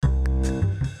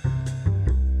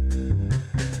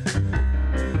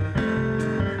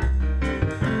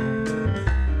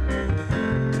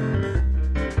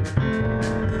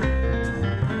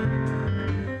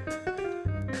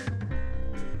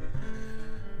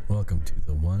welcome to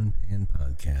the One Pan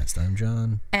Podcast. I'm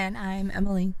John. And I'm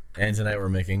Emily. And tonight we're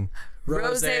making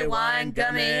Rosé Wine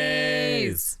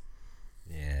Gummies.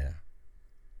 Yeah.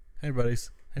 Hey,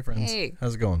 buddies. Hey, friends. Hey.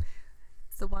 How's it going?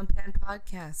 It's the One Pan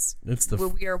Podcast. It's the where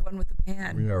we are one with the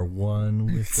pan. We are one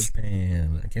with the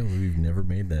pan. I can't believe we've never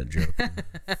made that joke in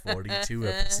 42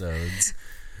 episodes.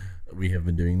 We have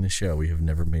been doing the show. We have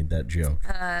never made that joke.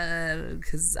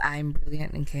 Because I'm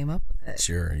brilliant and came up with it.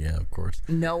 Sure, yeah, of course.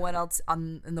 No one else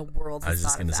in the world has I was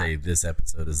just going to say this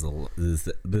episode is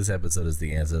this episode is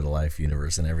the answer to life,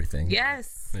 universe, and everything.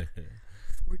 Yes.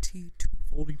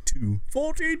 42.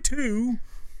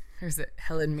 Or is it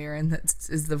Helen Mirren that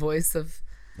is the voice of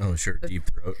Oh, sure. Deep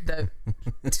Throat. the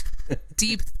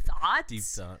Deep Thought? Deep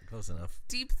Thought. Close enough.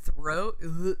 Deep Throat?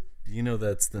 Ugh. You know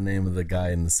that's the name of the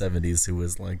guy in the 70s who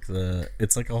was like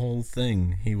it's like a whole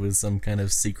thing. He was some kind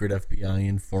of secret FBI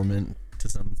informant to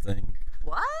something.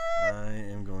 What? I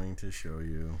am going to show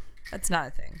you. That's not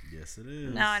a thing. Yes, it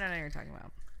is. No, I don't know what you're talking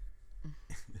about.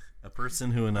 A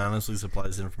person who anonymously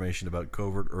supplies information about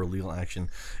covert or illegal action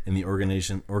in the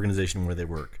organization where they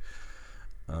work.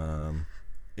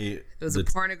 It was a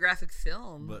pornographic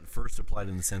film. But first applied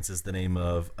in the sense as the name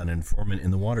of an informant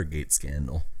in the Watergate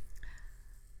scandal.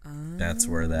 That's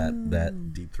where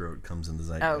that Deep Throat comes in the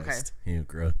zeitgeist. Oh, okay. Ew,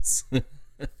 gross.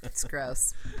 It's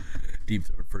gross. Deep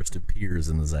Throat first appears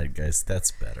in the zeitgeist.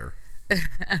 That's better.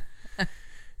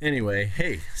 Anyway,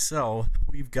 hey, so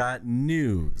we've got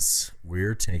news.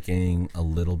 We're taking a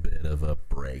little bit of a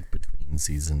break between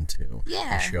season 2.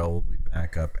 Yeah. The show will be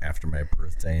back up after my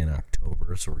birthday in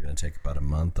October, so we're going to take about a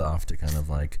month off to kind of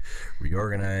like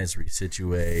reorganize,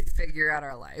 resituate. Figure out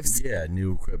our lives. Yeah,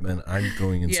 new equipment. I'm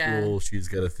going in school. She's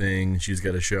got a thing. She's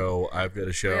got a show. I've got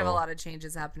a show. We have a lot of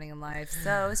changes happening in life,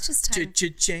 so it's just time.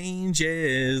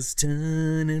 Changes,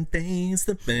 turn and face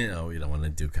the bend. Oh, we don't want to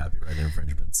do copyright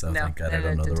infringement, so thank God I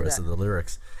don't know the rest of the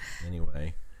lyrics.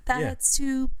 Anyway. That's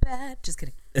too bad. Just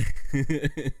kidding.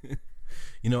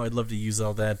 You know, I'd love to use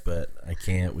all that, but I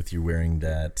can't with you wearing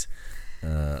that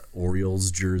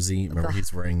Orioles jersey. Remember,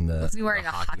 he's wearing the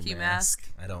a hockey mask.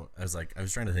 I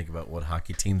was trying to think about what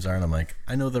hockey teams are, and I'm like,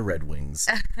 I know the Red Wings.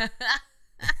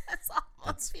 That's all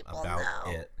most people about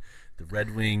know. it. The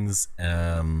Red Wings,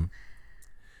 the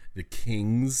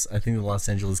Kings. I think the Los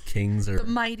Angeles Kings are the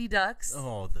Mighty Ducks.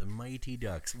 Oh, the Mighty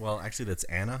Ducks. Well, actually, that's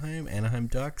Anaheim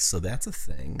Ducks. So that's a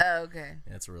thing. Oh, okay.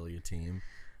 That's really a team.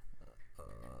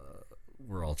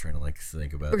 We're all trying to like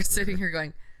think about. We're sitting here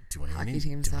going, hockey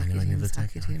teams.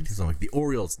 I'm like the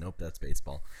Orioles. Nope, that's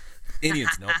baseball.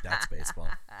 Indians. Nope, that's baseball.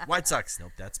 White Sox.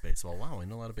 Nope, that's baseball. Wow, I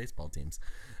know a lot of baseball teams.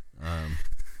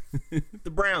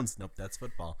 The Browns. Nope, that's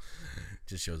football.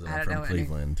 Just shows that I'm from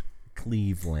Cleveland.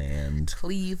 Cleveland.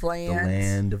 The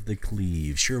land of the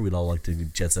Cleve. Sure, we'd all like to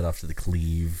jet set off to the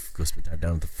Cleve, go spend time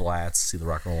down at the flats, see the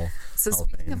Rock and Roll. So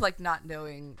speaking of like not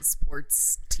knowing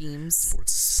sports teams,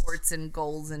 sports and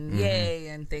goals and yay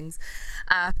and things.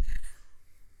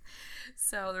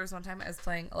 So there was one time I was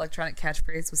playing electronic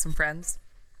catchphrase with some friends,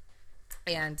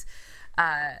 and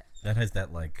that has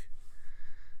that like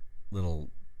little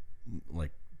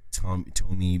like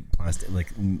Tommy plastic,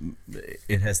 like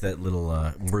it has that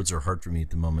little words are hard for me at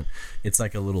the moment. It's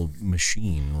like a little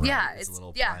machine, right? Yeah, it's a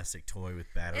little plastic toy with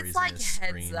batteries. It's like and a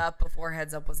Heads screen. Up before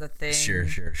Heads Up was a thing. Sure.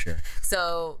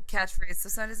 So catchphrase. So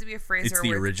sometimes it'd be a phrase. It's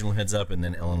the original Heads Up, and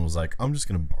then Ellen was like, "I'm just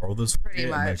gonna borrow this pretty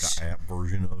much and make an app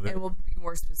version of it." And we'll be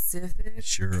more specific.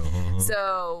 Sure.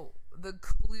 So the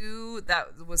clue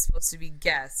that was supposed to be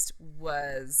guessed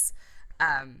was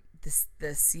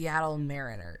the Seattle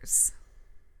Mariners.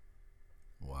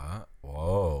 What?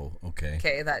 Whoa. Okay.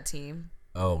 Okay, that team.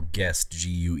 Oh, guest.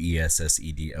 Guessed.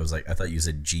 I was like, I thought you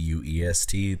said Guest.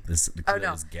 This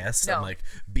was guest. No. I'm like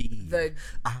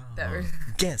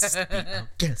guest.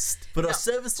 Guest. But our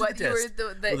service to the test.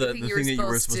 The thing that you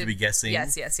were supposed to be guessing.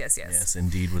 Yes. Yes,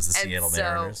 indeed, was the Seattle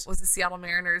Mariners. Was the Seattle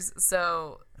Mariners.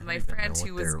 So my friend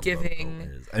who was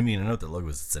giving. I mean, I know what their logo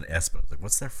is. It's an S, but I was like,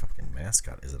 what's their fucking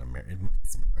mascot? Is it a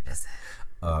Mariners?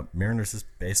 Mariners is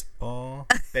baseball.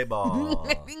 Baseball.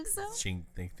 I think so. She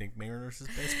think Mariners is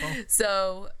baseball.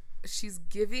 So she's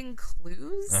giving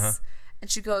clues, and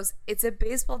she goes, "It's a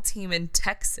baseball team in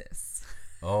Texas."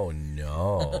 Oh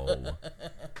no!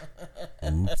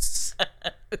 Oops.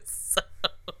 So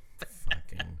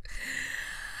fucking.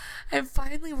 And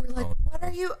finally, we're like, "What are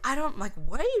you?"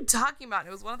 What are you talking about? And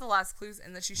it was one of the last clues,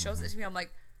 and then she shows it to me. I'm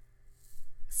like,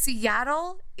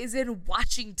 Seattle is in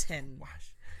Washington.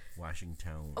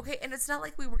 Washington. Okay, and it's not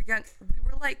like we were young. We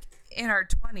were like in our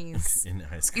 20s. In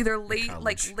high school. Either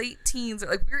late teens or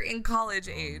like we were in college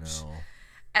age. No.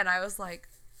 And I was like,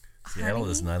 Seattle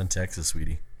is not in Texas,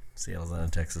 sweetie. Seattle's not in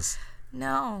Texas.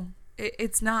 No.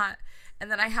 It's not. And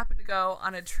then I happened to go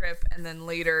on a trip, and then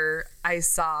later I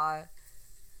saw.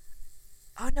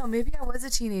 Oh no, maybe I was a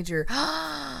teenager.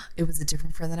 It was a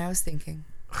different friend than I was thinking.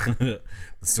 The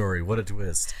story, what a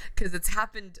twist. Because it's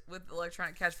happened with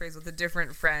Electronic Catchphrase with a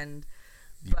different friend.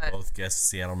 You But both guessed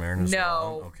Seattle Mariners wrong?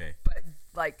 no, Okay. but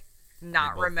like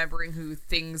not both- remembering who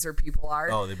things or people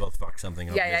are. Oh, they both fucked something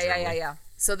up. yeah. miserably.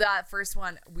 So that first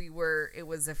one, it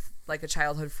was like a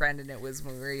childhood friend, and it was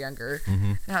when we were younger.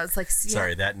 And I was like, yeah.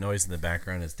 Sorry, that noise in the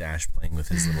background is Dash playing with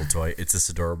his little toy. It's this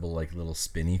adorable, like, little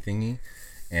spinny thingy.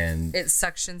 And It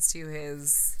suctions to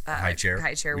his high chair,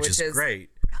 which is great.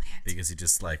 brilliant. Because he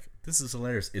just, like, this is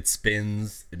hilarious. It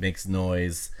spins, it makes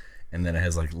noise, and then it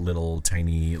has, like, little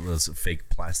tiny, little fake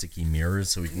plasticky mirrors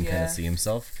so he can kind Yeah. of see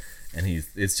himself. And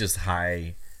it's just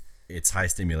high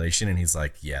stimulation, and he's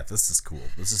like, yeah, this is cool.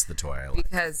 This is the toy I like.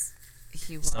 Because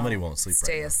he Somebody won't sleep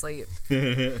stay right now. asleep.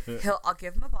 I'll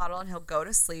give him a bottle, and he'll go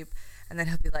to sleep, and then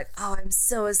he'll be like, "Oh, I'm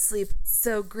so asleep. It's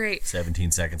so great."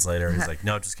 17 seconds later, he's like,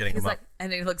 no, just kidding. He's I'm like,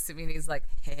 and then he looks at me and he's like,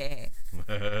 "Hey,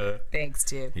 up. thanks,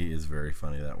 dude." He is very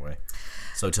funny that way.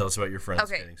 So tell us about your friends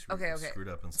Okay, getting okay. screwed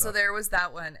up and stuff. So there was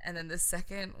that one, and then the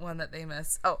second one that they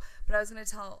missed. Oh, but I was gonna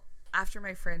tell. After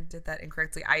my friend did that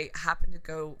incorrectly, I happened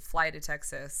to fly to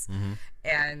Texas,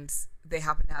 and they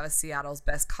happened to have a Seattle's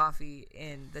best coffee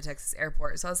in the Texas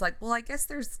airport. So I was like, well, I guess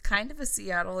there's kind of a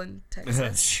Seattle in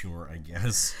Texas. Sure, I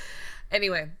guess.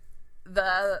 Anyway,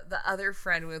 the other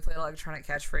friend we played Electronic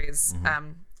Catchphrase.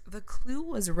 The clue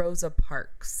was Rosa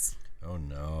Parks. Oh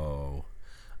no.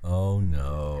 Oh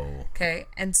no. Okay,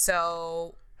 and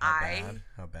so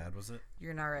How bad was it?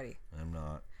 You're not ready. I'm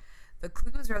not. The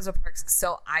clue is Rosa Parks.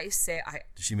 So I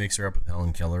Did she mix her up with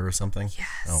Helen Keller or something?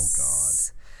 yes. Oh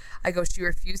God. I go, she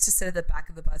refused to sit at the back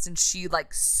of the bus, and she,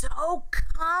 like, so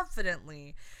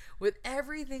confidently, with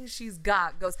everything she's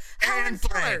got, goes, Helen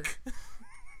Keller.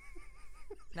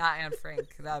 Not Anne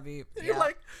Frank. That'd be. You're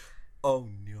like, oh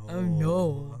no. Oh, no.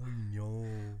 Oh no.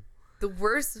 The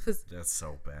worst was That's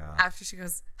so bad. after she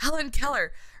goes, Helen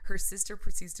Keller. Her sister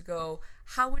proceeds to go,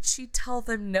 how would she tell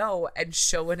them no and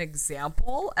show an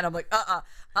example? And I'm like, Let's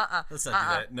not do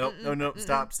that. Nope.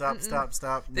 Stop.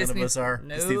 None This of needs- us are.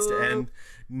 This needs to end.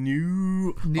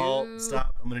 No. No.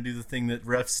 Stop. I'm going to do the thing that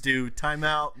refs do. Time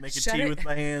out. Make a Shut tea it- with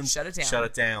my hands. shut it down. Shut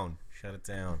it down. Shut it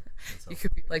down. That's You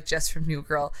could be like Jess from New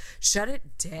Girl. Shut it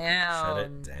down. Shut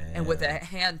it down. And with a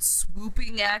hand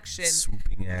swooping action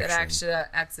swooping that action.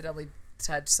 accidentally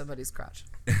touched somebody's crotch.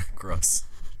 Gross.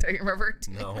 Don't you remember?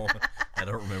 No, I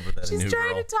don't remember that in She's New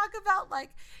trying Girl. to talk about, like,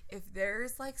 if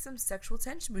there's, like, some sexual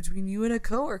tension between you and a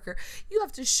coworker, you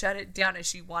have to shut it down. And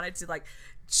she wanted to, like,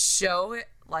 show it,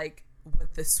 like,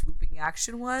 what the swooping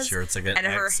action was. Sure, it's like an and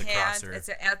her X across hand, her. it's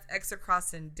an X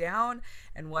across and down,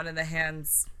 and one of the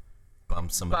hands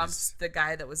Bump somebody's. bumps the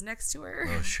guy that was next to her.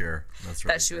 Oh, sure. That's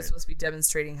really that she was great. supposed to be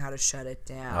demonstrating how to shut it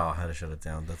down. Oh, how to shut it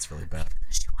down. That's really bad.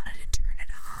 She wanted to turn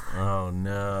it on. Oh,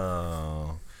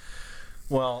 no.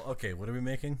 Well, okay, what are we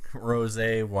making?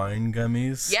 Rosé wine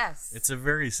gummies? Yes. It's a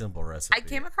very simple recipe. I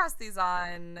came across these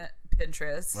on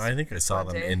Pinterest. I think I saw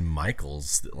one them day. in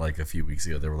Michael's like a few weeks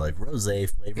ago. They were like rosé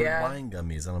flavored Yeah. wine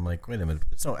gummies, and I'm like, wait a minute,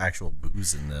 there's no actual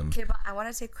booze in them. Okay, but I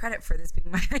want to take credit for this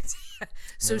being my idea.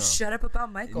 So No. shut up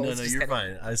about Michael. No, Just you're kidding.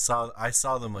 fine. I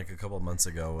saw them like a couple of months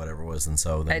ago, whatever it was, and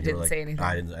so then I you were didn't like, say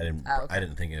anything. Oh, okay. I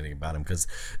didn't think anything about them because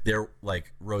they're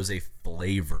like rosé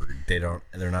flavored. They're not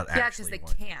Yeah, actually. 'cause they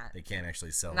wine. can't. They can't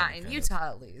actually sell. Not any in kind Utah,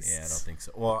 at least. Yeah, I don't think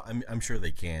so. Well, I'm sure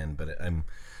they can, but I'm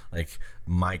like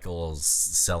Michael's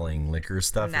selling liquor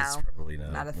stuff is No, probably not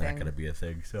a not thing. going to be a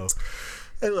thing. So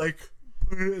I like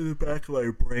put it in the back of my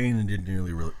brain and didn't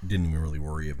even really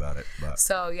worry about it. But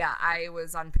So yeah, I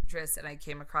was on Pinterest and I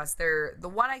came across the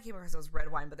one I came across was red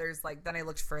wine, but there's like then I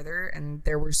looked further and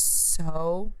there were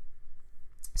so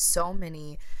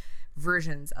many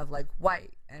versions of like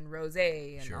white and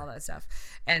rosé and Sure. all that stuff.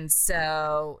 And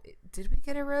so did we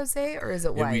get a rosé or is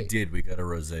it yeah, white? we did. We got a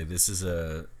rosé. This is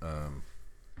a.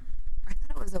 I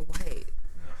thought it was a white.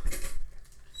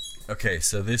 Okay,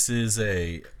 so this is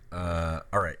a. All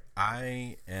right,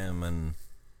 I am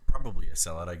probably a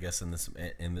sellout, I guess, in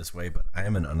this way, but I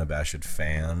am an unabashed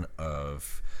fan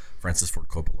of Francis Ford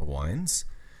Coppola wines.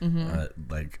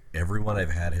 Like everyone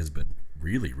I've had has been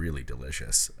really, really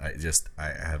delicious. I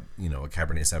have a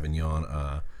Cabernet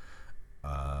Sauvignon,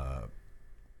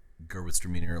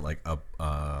 Gewürztraminer, like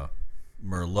a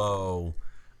Merlot.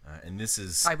 And this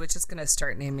is I was just gonna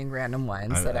start naming random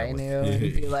wines I- that I I would- knew and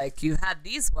be like, you had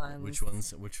these ones. which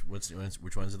ones? Which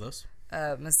ones are those?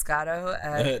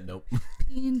 Moscato, Nope.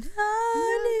 Pinot Noir,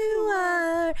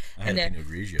 I had and then Pinot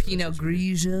Grigio. This Pinot was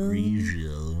really- Grigio.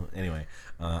 Grigio. Anyway,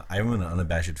 I'm an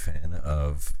unabashed fan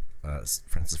of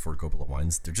Francis Ford Coppola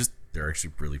wines. They're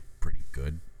actually really pretty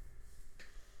good.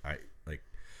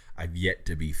 I've yet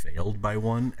to be failed by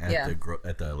one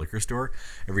at the liquor store.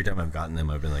 Every time I've gotten them,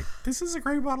 I've been like, this is a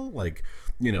great bottle. Like,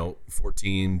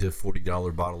 $14 to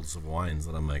 $40 bottles of wines.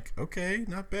 And I'm like, okay,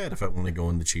 not bad. If I want to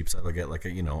go in the cheap side, I'll get like a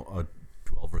 $12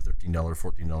 or $13,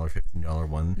 $14, $15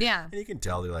 one. Yeah. And you can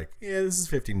tell they're like, yeah, this is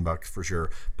 $15 for sure.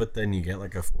 But then you get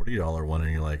like a $40 one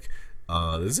and you're like,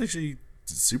 this is actually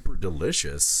super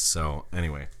delicious. So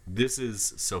anyway, this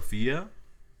is Sophia.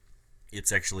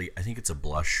 It's actually, I think it's a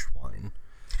blush wine.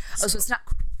 So it's not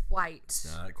quite.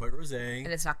 It's not quite rosé.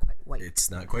 And it's not quite white.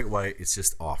 It's not quite white. It's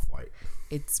just off-white.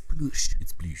 It's blush.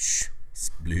 It's blush. It's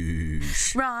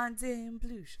blush. Ron's in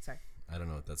blush. Sorry. I don't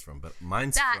know what that's from, but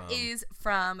mine's That is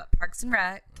from Parks and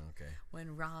Rec. Okay.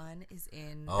 When Ron is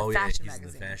in the fashion he's magazine.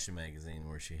 in the fashion magazine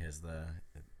where she has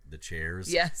the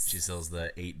chairs. Yes. She sells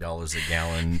the $8 a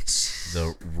gallon,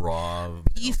 the raw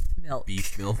beef milk.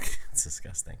 Beef milk. It's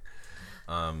disgusting.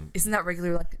 Isn't that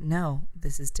regular? Like, no,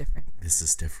 this is different. This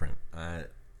is different.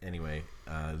 Anyway,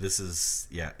 this is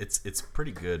it's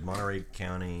pretty good. Monterey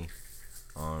County.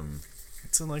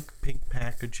 It's in like pink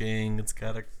packaging. It's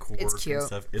got a cork and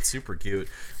stuff. It's super cute.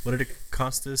 What did it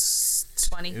cost us?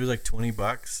 20. It was like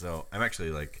 $20. So I'm actually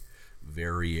like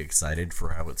very excited for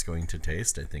how it's going to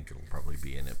taste. I think it'll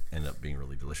probably end up being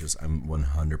really delicious. I'm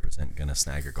 100% gonna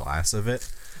snag a glass of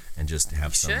it and just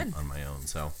have some on my own.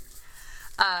 So.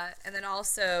 And then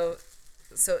also,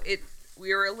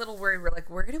 we were a little worried. We're like,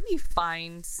 where do we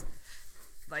find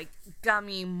like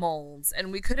gummy molds?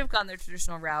 And we could have gone the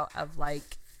traditional route of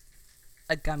like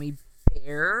a gummy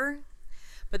bear,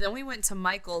 but then we went to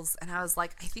Michael's, and I was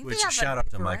like, I think they have shout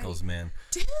out to Michael's, man.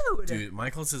 Dude,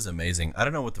 Michael's is amazing. I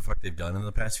don't know what the fuck they've done in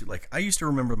the past few. Like, I used to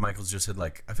remember Michael's just had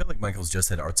like, I feel like Michael's just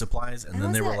had art supplies, and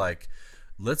then they were like,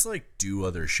 let's like do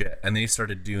other shit, and they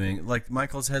started doing like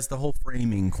Michael's has the whole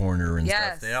framing corner and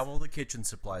stuff. They have all the kitchen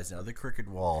supplies now, the Cricut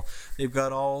wall. They've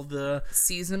got all the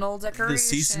seasonal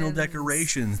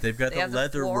decorations. They've got the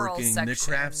leather working, the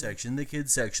craft section, the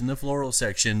kids section, the floral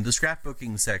section, the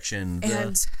scrapbooking section,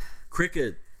 and the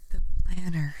Cricut, the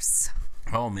planners.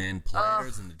 Oh man,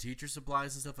 planners and the teacher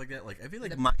supplies and stuff like that. Like I feel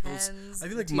like Michael's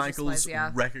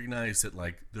recognized that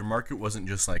like their market wasn't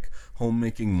just like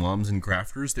homemaking moms and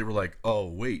crafters. They were like, oh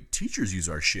wait, teachers use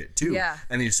our shit too. Yeah.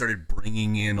 And they started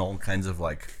bringing in all kinds of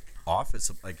like office,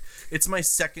 like it's my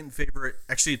second favorite.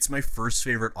 Actually, it's my first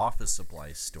favorite office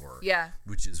supply store. Yeah.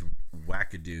 Which is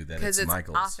wackadoo that it's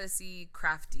Michael's. Officey,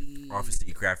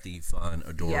 crafty, fun,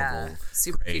 adorable,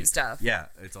 super great. Cute stuff. Yeah,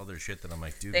 it's all their shit that I'm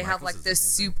like, dude. They have like this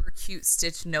super cute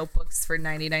stitched notebooks for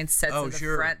 99 cents in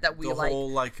the front that we the like. Whole,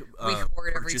 like we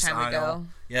hoard every time we go.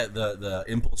 Yeah, the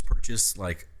impulse purchase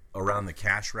like around the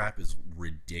cash wrap is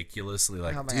ridiculously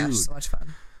like, oh my gosh, so much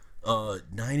fun.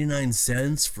 99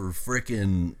 cents for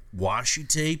freaking washi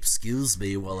tape. Excuse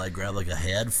me while I grab like a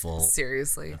handful.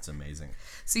 Seriously, that's amazing.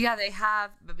 So yeah, they have,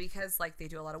 but because like they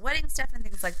do a lot of wedding stuff and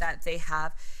things like that, they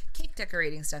have cake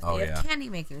decorating stuff. They have candy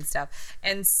making stuff,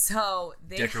 and so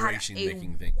they decoration had a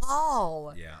making things.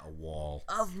 Wall. Yeah, a wall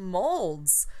of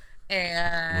molds.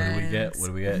 And what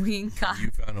do we get? We got. You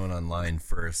found one online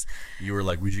first. You were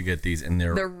like, we should get these, and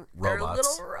they're robots. They're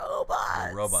little robots.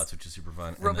 They're robots, which is super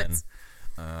fun. Robots.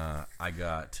 And then I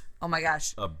got. Oh my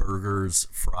gosh. Burgers,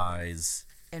 fries,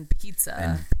 and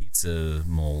pizza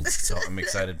molds. So I'm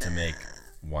excited to make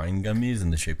wine gummies in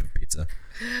the shape of pizza.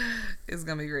 It's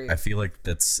gonna be great. I feel like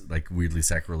that's like weirdly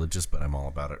sacrilegious, but I'm all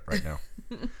about it right now.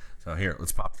 So here,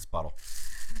 let's pop this bottle.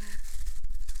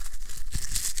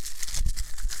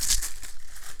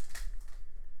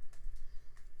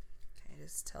 Can I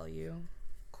just tell you,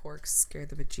 corks scared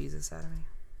the bejesus out of me.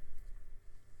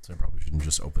 So I probably shouldn't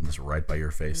just open this right by your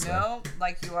face. No,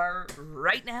 like you are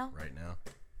right now. Right now.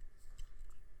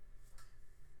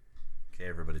 Okay,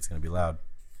 everybody, it's gonna be loud.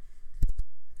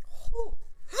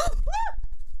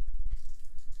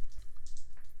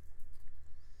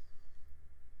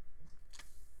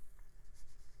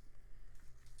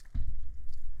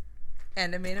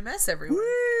 And it made a mess everywhere.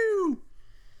 Woo!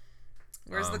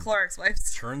 Where's the Clorox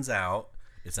wipes? Turns out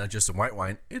it's not just a white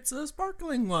wine; it's a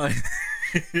sparkling wine.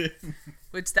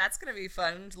 Which that's gonna be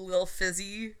fun. Little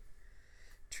fizzy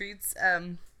treats.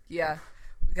 Yeah,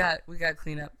 we got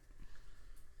clean up.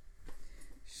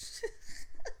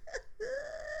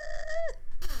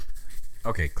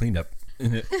 Okay, cleaned up. We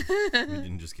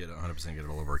didn't just 100% get it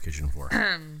all over our kitchen floor.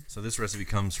 So this recipe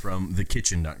comes from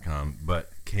thekitchen.com,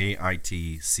 but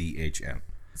KITCHN.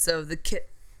 So the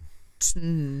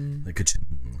kitchen. The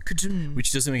kitchen.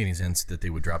 Which doesn't make any sense that they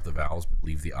would drop the vowels but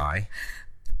leave the I.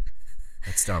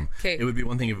 That's dumb. Okay. It would be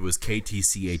one thing if it was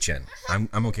KTCHN.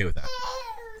 I'm okay with that.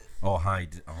 Oh, hi.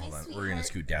 Hold on. We're going to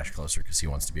scoot Dash closer because he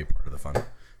wants to be a part of the fun.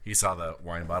 He saw the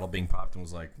wine bottle being popped and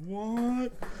was like,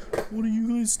 what? What are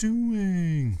you guys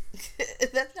doing?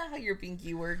 That's not how your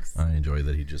binky works. I enjoy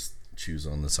that he just chews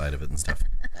on the side of it and stuff.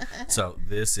 So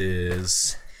this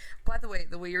is... By the way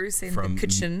you were saying from the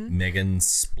kitchen. Megan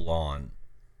Splawn.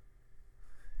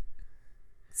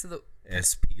 So the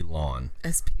SP Lawn.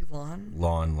 SP lawn?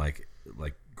 Lawn like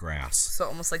grass. So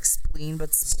almost like spleen,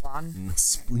 but splawn.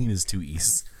 Spleen is 2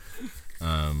 E's.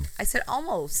 I said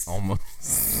almost.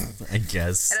 Almost, I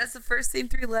guess. And that's the first same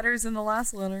 3 letters in the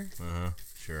last letter.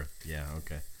 Sure. Yeah,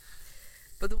 okay.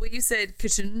 But the way you said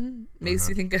kitchen makes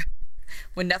me think of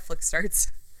when Netflix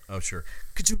starts. Oh, sure.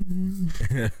 Kitchen.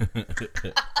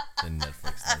 And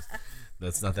Netflix does.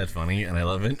 That's not that funny, and I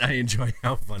love it. I enjoy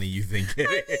how funny you think it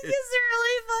is. It's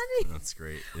really funny. That's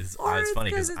great. It's Or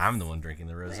funny because it's I'm the one drinking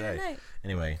the rosé. late at night.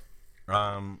 Anyway,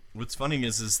 what's funny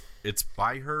is it's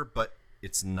by her, but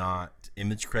it's not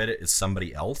image credit. It's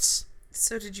somebody else.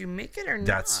 So did you make it or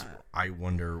That's. not? I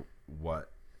wonder what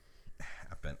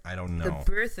happened. I don't know.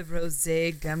 The birth of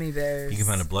rosé gummy bears. You can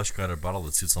find a blush colored bottle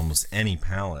that suits almost any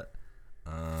palette.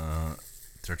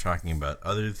 They're talking about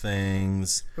other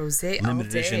things. Rosé all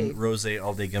Limited edition day. rosé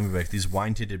all day gummy bears. These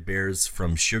wine tinted bears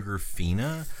from Sugar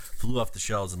Fina flew off the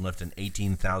shelves and left an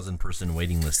 18,000 person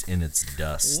waiting list in its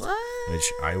dust. What? Which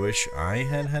I wish I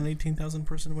had an 18,000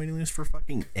 person waiting list for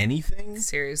fucking anything.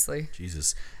 Seriously.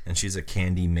 Jesus. And she's a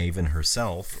candy maven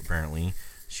herself, apparently.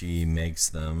 She makes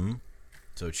them.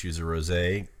 So choose a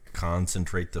rosé,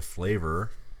 concentrate the flavor.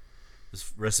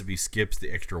 This recipe skips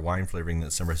the extra wine flavoring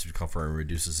that some recipes call for and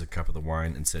reduces a cup of the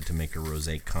wine instead to make a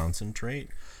rosé concentrate.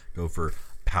 Go for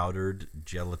powdered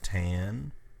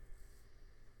gelatin.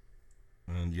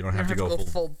 And you don't have to go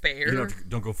full bear. You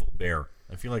don't go full bear.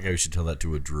 I feel like I should tell that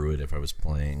to a druid if I was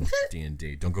playing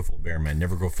D&D. Don't go full bear, man.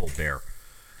 Never go full bear.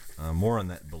 More on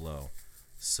that below.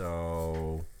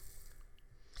 So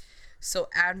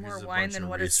add more here's a wine bunch than of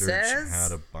what it research, says. How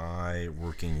to buy,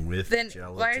 working with Then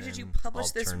gelatin, why did you publish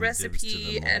this alternatives to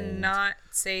recipe the and mold. not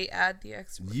say add the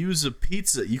extra? Use a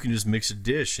pizza. You can just mix a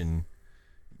dish and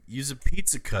use a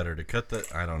pizza cutter to cut the.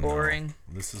 I don't know. Boring.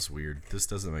 This is weird. This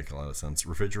doesn't make a lot of sense.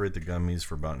 Refrigerate the gummies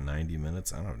for about 90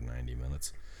 minutes. I don't have 90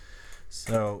 minutes.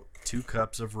 So 2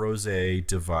 cups of rosé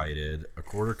divided, a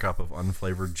 1/4 cup of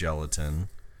unflavored gelatin,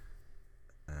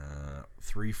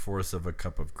 3/4 of a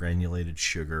cup of granulated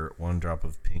sugar, 1 drop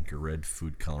of pink or red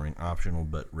food coloring, optional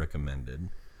but recommended.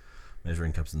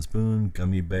 Measuring cups and spoon,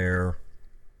 gummy bear,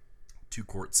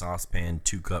 2-quart saucepan,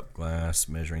 2-cup glass,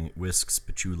 measuring whisk,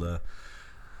 spatula,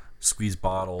 squeeze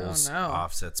bottles, Oh, no.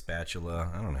 offset spatula.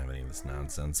 I don't have any of this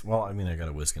nonsense. Well, I mean, I got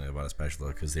a whisk and I bought a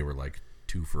spatula because they were like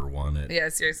 2 for 1 at Yeah,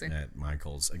 seriously. at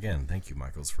Michael's. Again, thank you,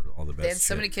 Michael's, for all the best. They had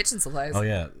so shit. many kitchen supplies. Oh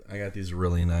yeah, I got these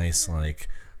really nice like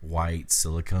white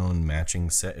silicone matching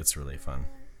set. It's really fun.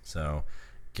 So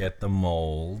get the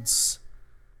molds.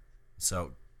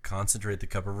 So concentrate the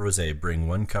cup of rosé. Bring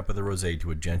 1 cup of the rosé to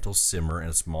a gentle simmer in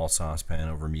a small saucepan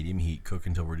over medium heat. Cook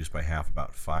until reduced by half,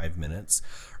 about 5 minutes.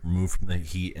 Remove from the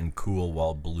heat and cool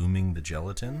while blooming the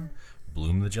gelatin.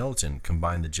 Bloom the gelatin.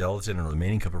 Combine the gelatin and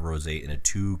remaining cup of rosé in a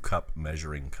 2-cup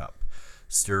measuring cup.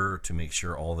 Stir to make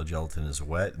sure all the gelatin is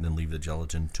wet, and then leave the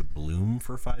gelatin to bloom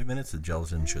for 5 minutes. The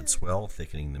gelatin should swell,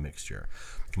 thickening the mixture.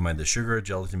 Combine the sugar,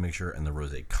 gelatin mixture, and the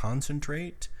rosé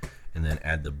concentrate, and then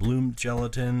add the bloomed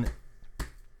gelatin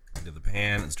into the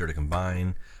pan and stir to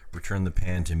combine. Return the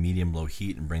pan to medium-low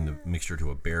heat and bring the mixture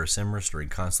to a bare simmer, stirring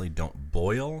constantly. Don't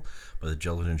boil, but the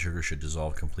gelatin and sugar should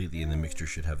dissolve completely, and the mixture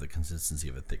should have the consistency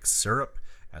of a thick syrup.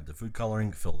 Add the food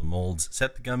coloring, fill the molds,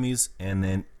 set the gummies, and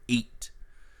then eat.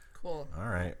 Cool. All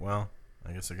right, well,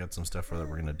 I guess I got some stuff that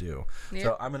we're going to do. Yeah.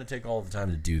 So I'm going to take all the time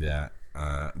to do that.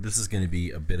 This is going to be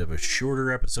a bit of a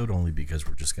shorter episode only because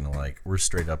we're just going to we're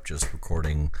straight up just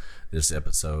recording this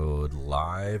episode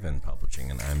live and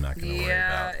publishing, and I'm not going to worry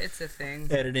about It's a thing.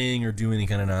 editing or do any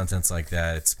kind of nonsense like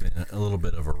that. It's been a little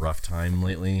bit of a rough time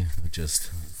lately, just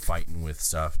fighting with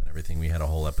stuff and everything. We had a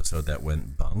whole episode that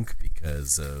went bunk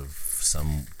because of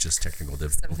some just technical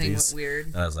difficulties. Something went weird.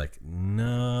 And I was like,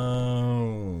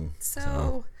 no.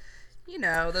 So,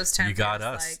 those times. You got where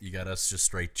us. it's You got us just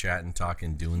straight chatting,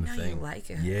 talking, doing the you thing. like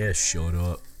it. Yeah, shut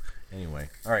up. Anyway,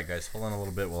 all right, guys, hold on a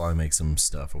little bit while I make some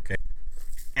stuff, okay?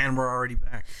 And we're already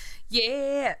back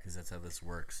Yeah. because that's how this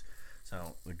works.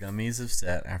 So the gummies have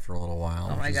set after a little while.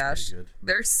 Oh my which is gosh. pretty good.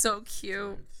 They're so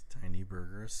cute. It's tiny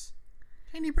burgers.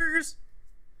 Tiny burgers.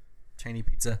 Tiny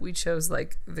pizza. We chose the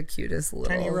cutest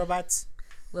Tiny little robots.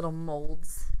 little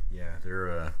molds. Yeah,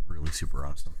 they're really super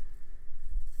awesome.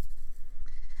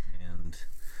 And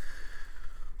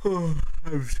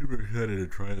I'm super excited to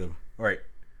try them. All right,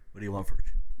 what do you want first?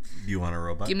 Do you want a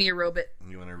robot? Give me a robot.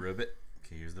 You want a robot?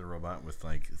 Okay, here's the robot with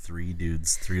like 3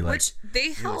 dudes, 3 like. Which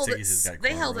they held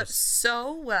up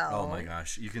so well. Oh my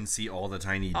gosh, you can see all the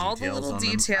tiny all details the little on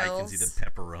details. them. I can see the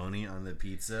pepperoni on the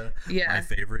pizza. Yeah. My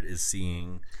favorite is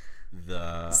seeing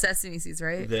the sesame seeds,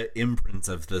 right? The imprints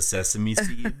of the sesame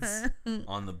seeds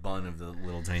on the bun of the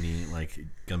little tiny like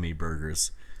gummy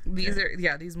burgers.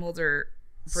 These molds are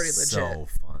pretty legit.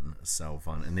 So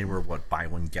fun. And they were what, buy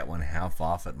one get one half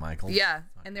off at Michael's? Yeah,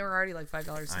 and they were already like $5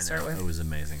 to start with. It was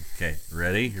amazing. Okay,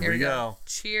 ready? Here we go.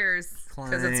 Cheers.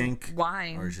 Clank. Because it's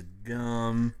wine. Or is it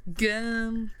gum?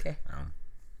 Gum. Okay.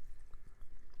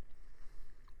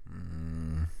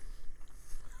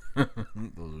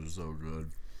 Those are so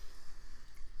good.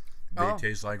 They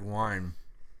taste like wine.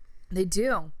 They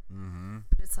do. Mm-hmm.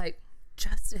 But it's like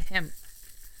just a hint.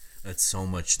 That's so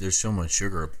much. There's so much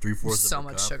sugar. 3/4 so of a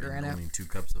much cup sugar in it. Only 2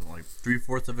 cups of like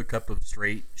 3/4 of a cup of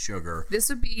straight sugar. This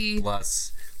would be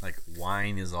plus like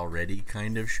wine is already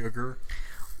kind of sugar.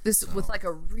 With like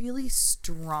a really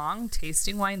strong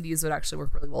tasting wine, these would actually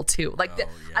work really well too. Like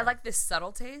I like this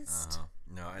subtle taste.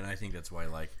 No, and I think that's why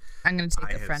like I'm gonna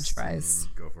take the French fries.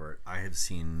 Go for it. I have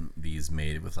seen these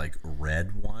made with like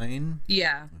red wine.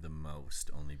 Yeah. The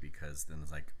most, only because then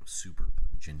it's like super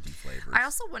pungent flavors. I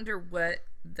also wonder what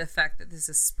the fact that this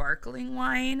is sparkling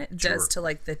wine does to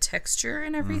like the texture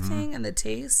and everything and the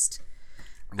taste.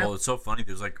 Well, it's so funny.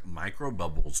 There's like micro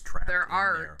bubbles trapped. There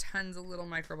are tons of little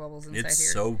micro bubbles inside here.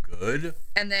 It's so good.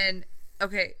 And then,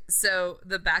 okay, so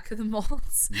the back of the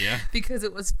molds, because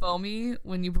it was foamy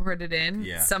when you poured it in.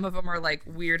 Yeah. Some of them are like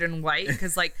weird and white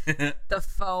because like the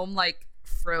foam like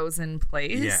froze in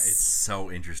place. Yeah, it's so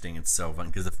interesting. It's so fun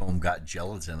because the foam got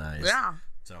gelatinized. Yeah.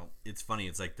 So it's funny.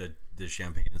 It's like the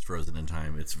champagne is frozen in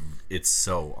time. It's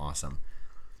so awesome.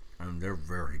 They're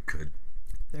very good.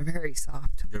 They're very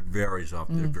soft. They're very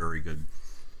soft. They're very good.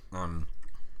 I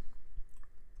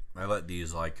let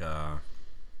these like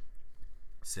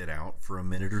sit out for a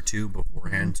minute or two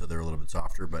beforehand, so they're a little bit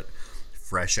softer. But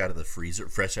fresh out of the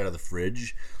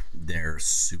fridge, they're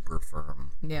super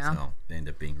firm. Yeah. So they end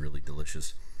up being really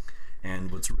delicious.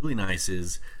 And what's really nice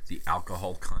is the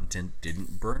alcohol content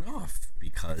didn't burn off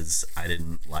because I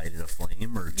didn't light it a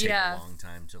flame or take a long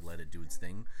time to let it do its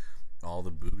thing. All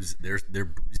the booze, they're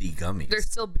boozy gummies. They're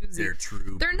still boozy. They're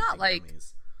true. They're not like.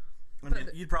 Gummies. I mean,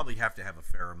 you'd probably have to have a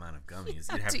fair amount of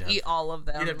gummies. You'd have to eat all of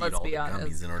them. You'd have to let's eat all be the honest.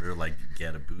 gummies in order to like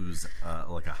get a booze,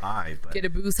 like a high. But get a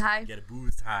booze high. Get a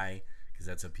booze high, because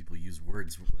that's how people use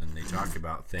words when they talk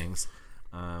about things.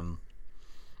 Oh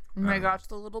my gosh,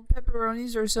 the little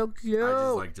pepperonis are so cute. I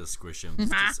just like to squish them.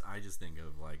 I just think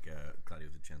of like Claudio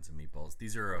Vicenza meatballs.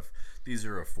 These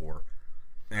are a 4.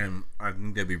 And I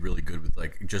think that'd be really good with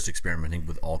like just experimenting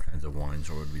with all kinds of wines,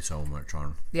 or it would be so much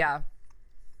fun. Yeah.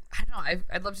 I don't know.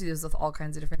 I'd love to do this with all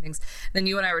kinds of different things. Then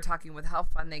you and I were talking with how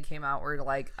fun they came out. We're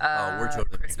like, we're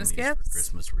totally Christmas making gifts these for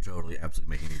Christmas. We're totally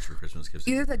absolutely making these for Christmas gifts.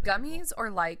 Either the gummies or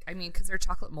like, I mean, because they're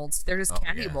chocolate molds. They're just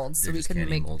candy molds, so we can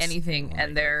make anything.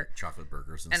 And they're chocolate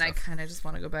burgers and stuff. And I kind of just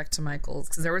want to go back to Michael's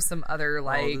because there was some other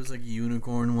like. There's like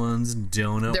unicorn ones,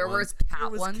 donut. There was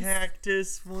cat ones,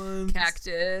 cactus ones,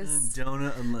 cactus, and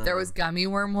donut. There was gummy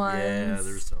worm ones. Yeah,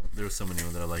 there was so many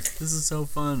ones that I like. This is so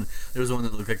fun. There was one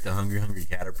that looked like the Hungry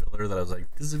Caterpillar that I was like,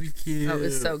 this would be cute. Oh, it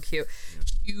was so cute.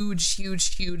 Yeah.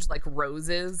 Huge like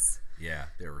roses. Yeah,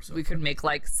 they were so. We could make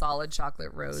like solid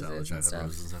chocolate roses and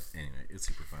stuff. Anyway, it's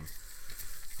super fun.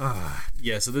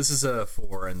 Yeah, so this is a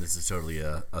 4, and this is totally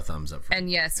a thumbs up.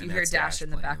 And yes, you hear Dash in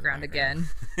the background again.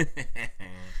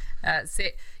 It's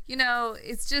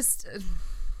just.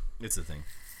 It's a thing.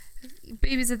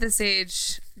 Babies at this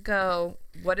age go,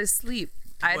 what is sleep?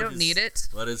 I don't need it.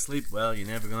 What is sleep? Well, you're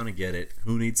never gonna get it.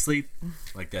 Who needs sleep?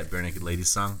 Like that Bare Naked Ladies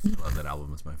song. I love that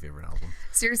album. It's my favorite album.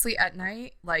 Seriously, at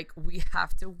night, like we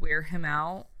have to wear him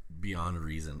out beyond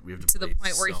reason. We have to the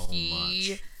point where so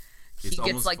he much.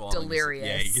 gets like delirious.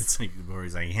 Yeah, he gets like where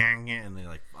he's like, and they're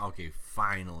like, okay,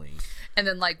 finally. And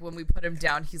then like when we put him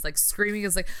down, he's like screaming.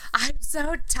 He's like, I'm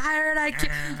so tired. I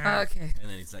can't. Okay. And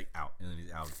then he's like out. And then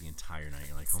he's out the entire night.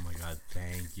 You're like, oh my god,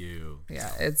 thank you.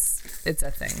 Yeah, it's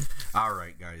a thing. All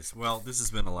right, guys. Well, this has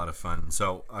been a lot of fun.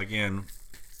 So again,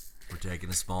 we're taking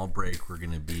a small break. We're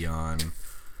gonna be on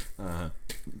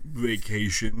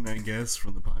vacation, I guess,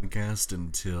 from the podcast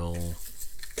until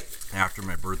after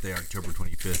my birthday, October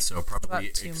 25th. So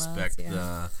probably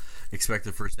expect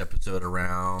the first episode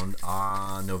around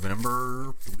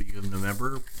November, the week of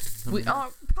November. Probably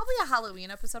a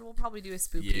Halloween episode. We'll probably do a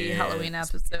spooky Halloween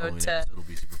episode to it'll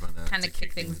be super fun kind of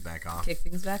kick things back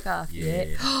off.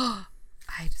 Yeah.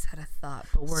 I just had a thought,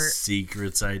 but we're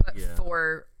secrets idea. But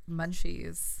for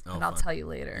munchies, and I'll fun. tell you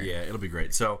later. Yeah, it'll be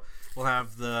great. So we'll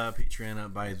have the Patreon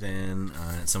up by then.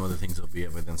 Some other things will be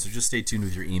up by then. So just stay tuned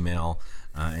with your email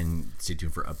and stay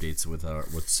tuned for updates with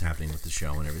what's happening with the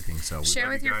show and everything. So share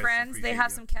with your friends. They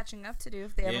have some catching up to do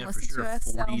if they haven't listened to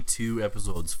us. 42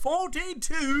 episodes.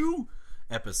 42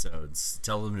 episodes.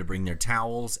 Tell them to bring their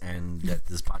towels and that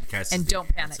this podcast and is don't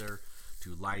the panic. answer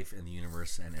to life and the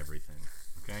universe and everything.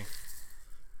 Okay?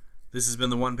 This has been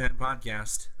the One Pan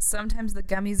Podcast. Sometimes the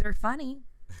gummies are funny.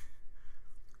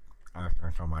 I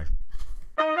can't tell my